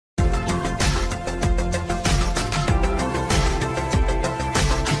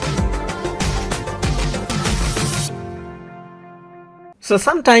So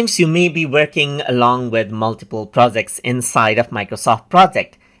sometimes you may be working along with multiple projects inside of Microsoft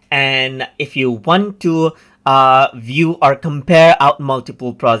Project. And if you want to view or compare out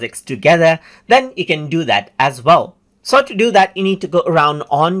multiple projects together, then you can do that as well. So to do that, you need to go around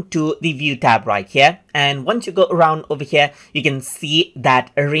onto the View tab right here. And once you go around over here, you can see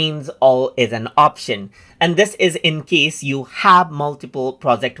that Arrange All is an option. And this is in case you have multiple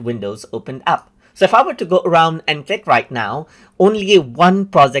project windows opened up. So if I were to go around and click right now, only one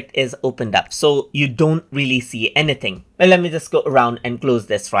project is opened up. So you don't really see anything. Well, let me just go around and close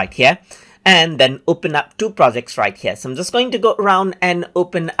this right here. And then open up two projects right here. So I'm just going to go around and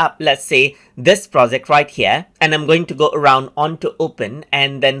open up, let's say, this project right here. And I'm going to go around onto open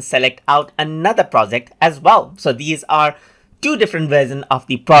and then select out another project as well. So these are two different versions of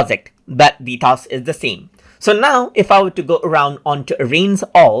the project, but the task is the same. So now if I were to go around onto Arrange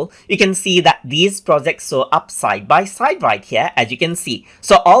All, you can see that these projects show up side by side right here, as you can see.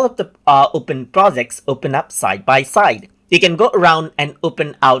 So all of the open projects open up side by side. You can go around and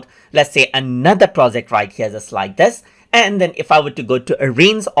open out, let's say, another project right here, just like this. And then if I were to go to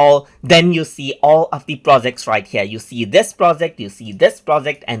Arrange All, then you see all of the projects right here. You see this project, you see this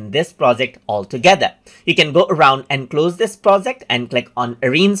project, and this project all together. You can go around and close this project and click on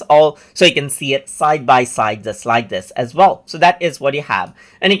Arrange All, so you can see it side by side, just like this as well. So that is what you have.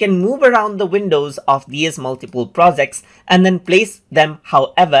 And you can move around the windows of these multiple projects and then place them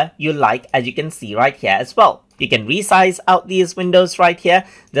however you like, as you can see right here as well. You can resize out these windows right here,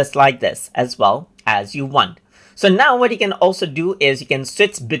 just like this as well as you want. So now what you can also do is you can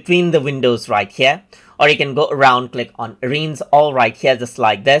switch between the windows right here, or you can go around, click on Arrange All right here, just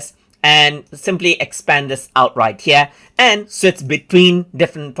like this, and simply expand this out right here and switch between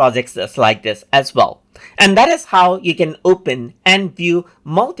different projects just like this as well. And that is how you can open and view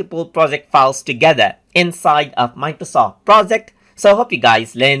multiple project files together inside of Microsoft Project. So I hope you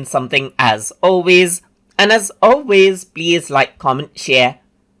guys learned something as always. And as always, please like, comment, share,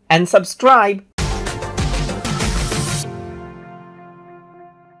 and subscribe.